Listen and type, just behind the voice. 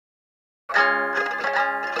Hi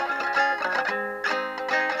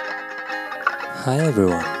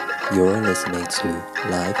everyone, you're listening to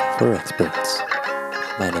Life for Experts.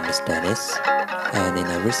 My name is Dennis, and in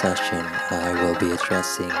every session, I will be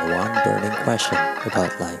addressing one burning question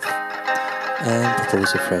about life and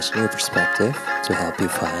propose a fresh new perspective to help you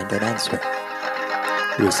find an answer.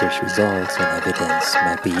 Research results and evidence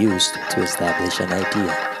might be used to establish an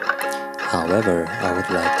idea. However, I would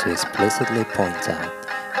like to explicitly point out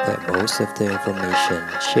that most of the information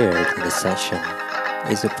shared in the session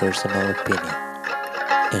is a personal opinion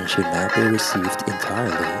and should not be received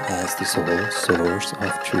entirely as the sole source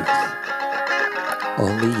of truth.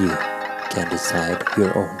 Only you can decide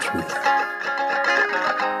your own truth.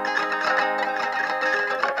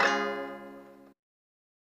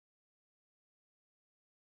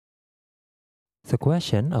 The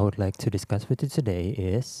question I would like to discuss with you today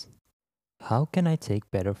is, how can I take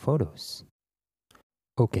better photos?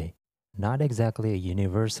 Okay, not exactly a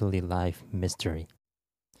universally live mystery,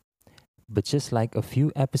 but just like a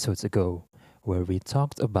few episodes ago where we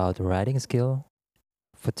talked about writing skill,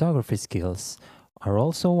 photography skills are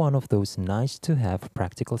also one of those nice to have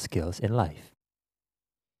practical skills in life.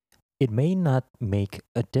 It may not make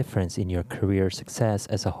a difference in your career success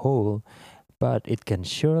as a whole, but it can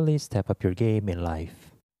surely step up your game in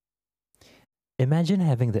life. Imagine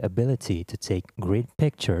having the ability to take great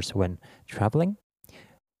pictures when traveling,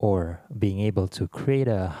 or being able to create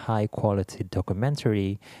a high quality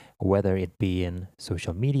documentary, whether it be in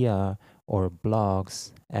social media or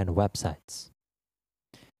blogs and websites.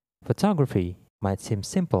 Photography might seem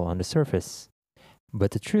simple on the surface, but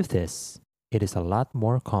the truth is, it is a lot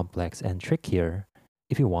more complex and trickier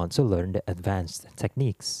if you want to learn the advanced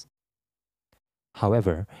techniques.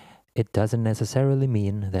 However, it doesn't necessarily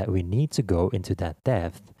mean that we need to go into that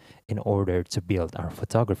depth in order to build our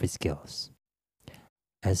photography skills.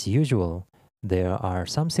 As usual, there are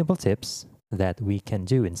some simple tips that we can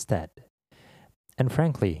do instead. And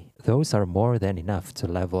frankly, those are more than enough to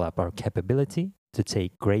level up our capability to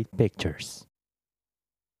take great pictures.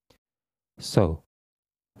 So,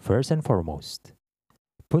 first and foremost,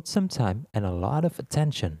 put some time and a lot of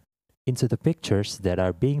attention into the pictures that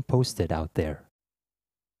are being posted out there.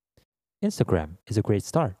 Instagram is a great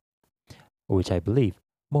start, which I believe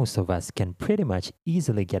most of us can pretty much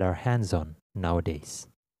easily get our hands on nowadays.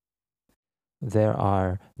 There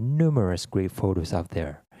are numerous great photos out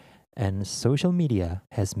there, and social media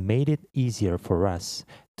has made it easier for us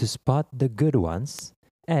to spot the good ones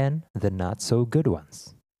and the not so good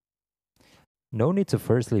ones. No need to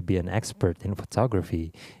firstly be an expert in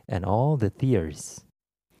photography and all the theories.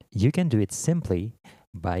 You can do it simply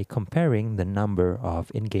by comparing the number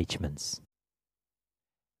of engagements.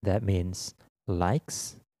 That means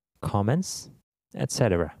likes, comments,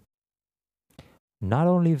 etc. Not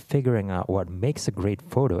only figuring out what makes a great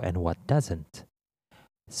photo and what doesn't,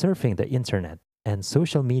 surfing the internet and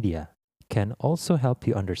social media can also help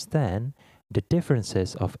you understand the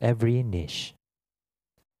differences of every niche.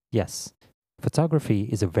 Yes, photography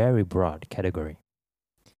is a very broad category.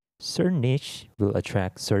 Certain niche will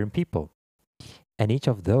attract certain people, and each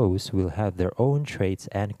of those will have their own traits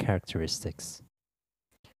and characteristics.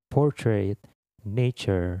 Portrait,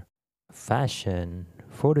 nature, fashion,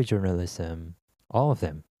 photojournalism, all of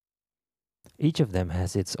them. Each of them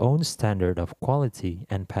has its own standard of quality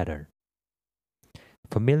and pattern.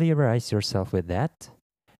 Familiarize yourself with that,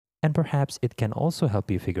 and perhaps it can also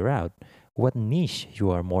help you figure out what niche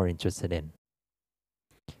you are more interested in.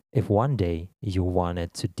 If one day you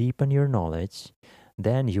wanted to deepen your knowledge,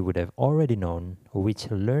 then you would have already known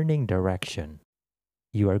which learning direction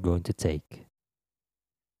you are going to take.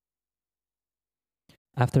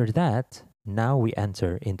 After that, now we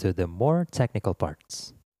enter into the more technical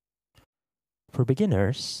parts. For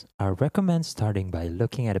beginners, I recommend starting by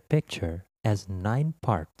looking at a picture as nine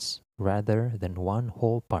parts rather than one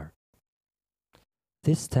whole part.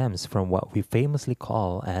 This stems from what we famously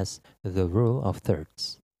call as the rule of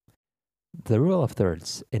thirds. The rule of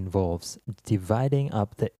thirds involves dividing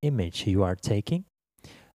up the image you are taking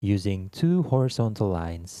using two horizontal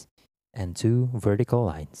lines and two vertical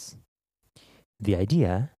lines. The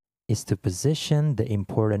idea is to position the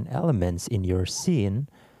important elements in your scene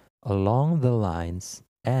along the lines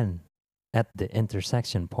and at the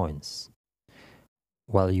intersection points.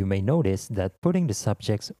 While you may notice that putting the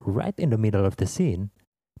subjects right in the middle of the scene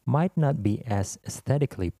might not be as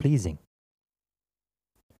aesthetically pleasing.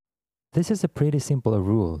 This is a pretty simple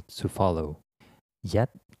rule to follow, yet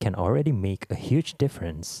can already make a huge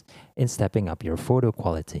difference in stepping up your photo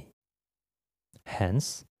quality.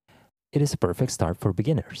 Hence, it is a perfect start for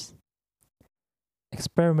beginners.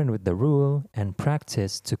 Experiment with the rule and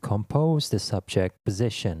practice to compose the subject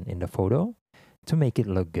position in the photo to make it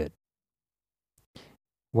look good.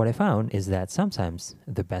 What I found is that sometimes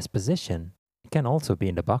the best position can also be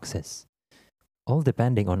in the boxes, all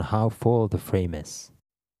depending on how full the frame is.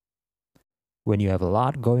 When you have a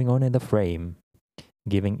lot going on in the frame,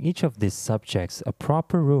 giving each of these subjects a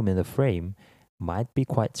proper room in the frame might be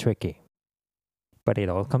quite tricky. But it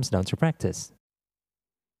all comes down to practice.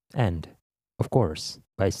 And, of course,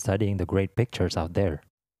 by studying the great pictures out there.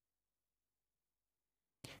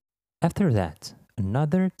 After that,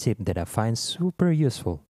 another tip that I find super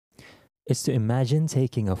useful is to imagine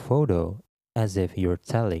taking a photo as if you're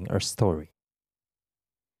telling a story.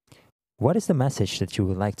 What is the message that you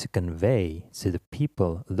would like to convey to the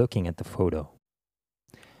people looking at the photo?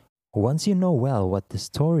 Once you know well what the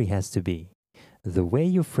story has to be, the way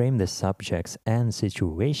you frame the subjects and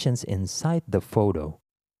situations inside the photo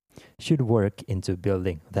should work into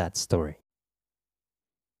building that story.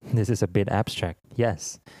 This is a bit abstract,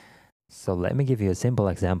 yes. So let me give you a simple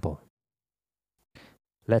example.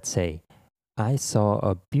 Let's say I saw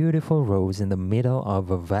a beautiful rose in the middle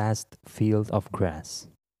of a vast field of grass.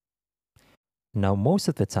 Now, most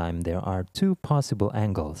of the time, there are two possible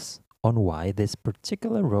angles on why this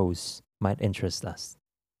particular rose might interest us.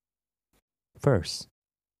 First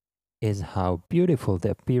is how beautiful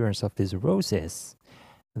the appearance of this rose is,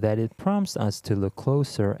 that it prompts us to look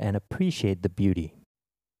closer and appreciate the beauty.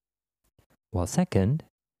 While second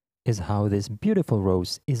is how this beautiful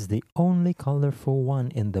rose is the only colorful one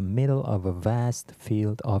in the middle of a vast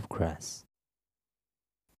field of grass.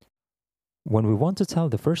 When we want to tell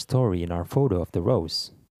the first story in our photo of the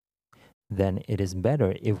rose, then it is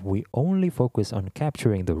better if we only focus on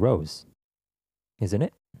capturing the rose, isn't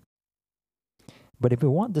it? But if we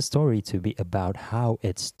want the story to be about how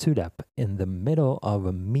it stood up in the middle of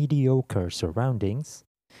a mediocre surroundings,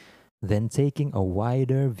 then taking a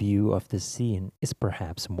wider view of the scene is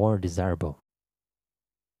perhaps more desirable.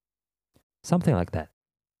 Something like that.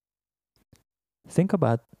 Think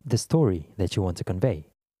about the story that you want to convey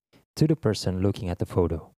to the person looking at the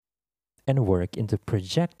photo and work into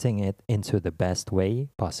projecting it into the best way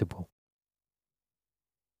possible.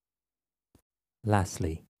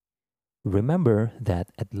 Lastly, remember that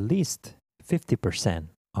at least 50%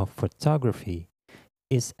 of photography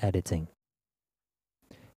is editing.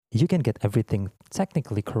 You can get everything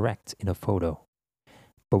technically correct in a photo,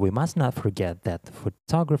 but we must not forget that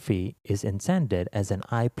photography is intended as an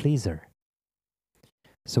eye pleaser.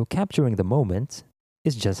 So capturing the moment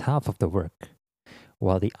is just half of the work,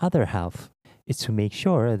 while the other half is to make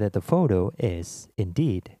sure that the photo is,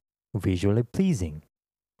 indeed, visually pleasing.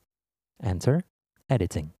 Enter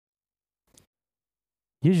editing.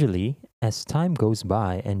 Usually, as time goes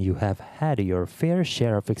by and you have had your fair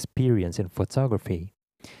share of experience in photography,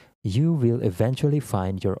 you will eventually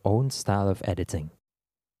find your own style of editing.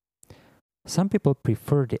 Some people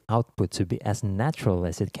prefer the output to be as natural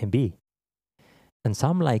as it can be, and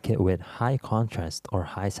some like it with high contrast or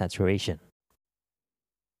high saturation.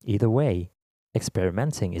 Either way,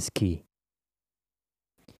 experimenting is key.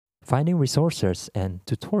 Finding resources and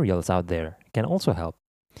tutorials out there can also help,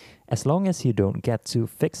 as long as you don't get too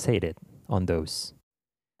fixated on those,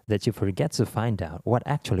 that you forget to find out what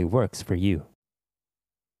actually works for you.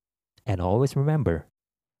 And always remember,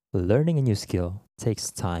 learning a new skill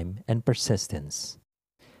takes time and persistence.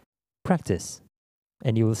 Practice,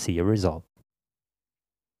 and you will see a result.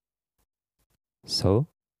 So,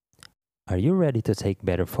 are you ready to take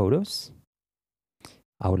better photos?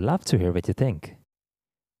 I would love to hear what you think.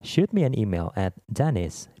 Shoot me an email at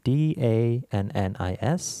Danis, DANNIS,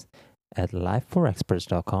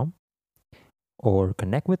 @lifeforexperts.com, or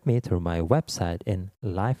connect with me through my website in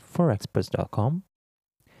lifeforexperts.com,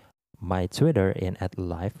 my Twitter in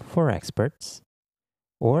 @lifeforexperts,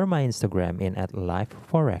 or my Instagram in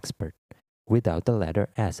 @lifeforexpert without the letter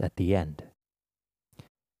S at the end.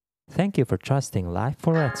 Thank you for trusting Life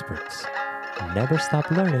for Experts. Never stop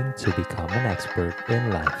learning to become an expert in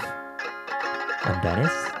life. I'm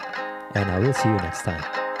Dennis, and I will see you next time.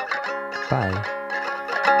 Bye.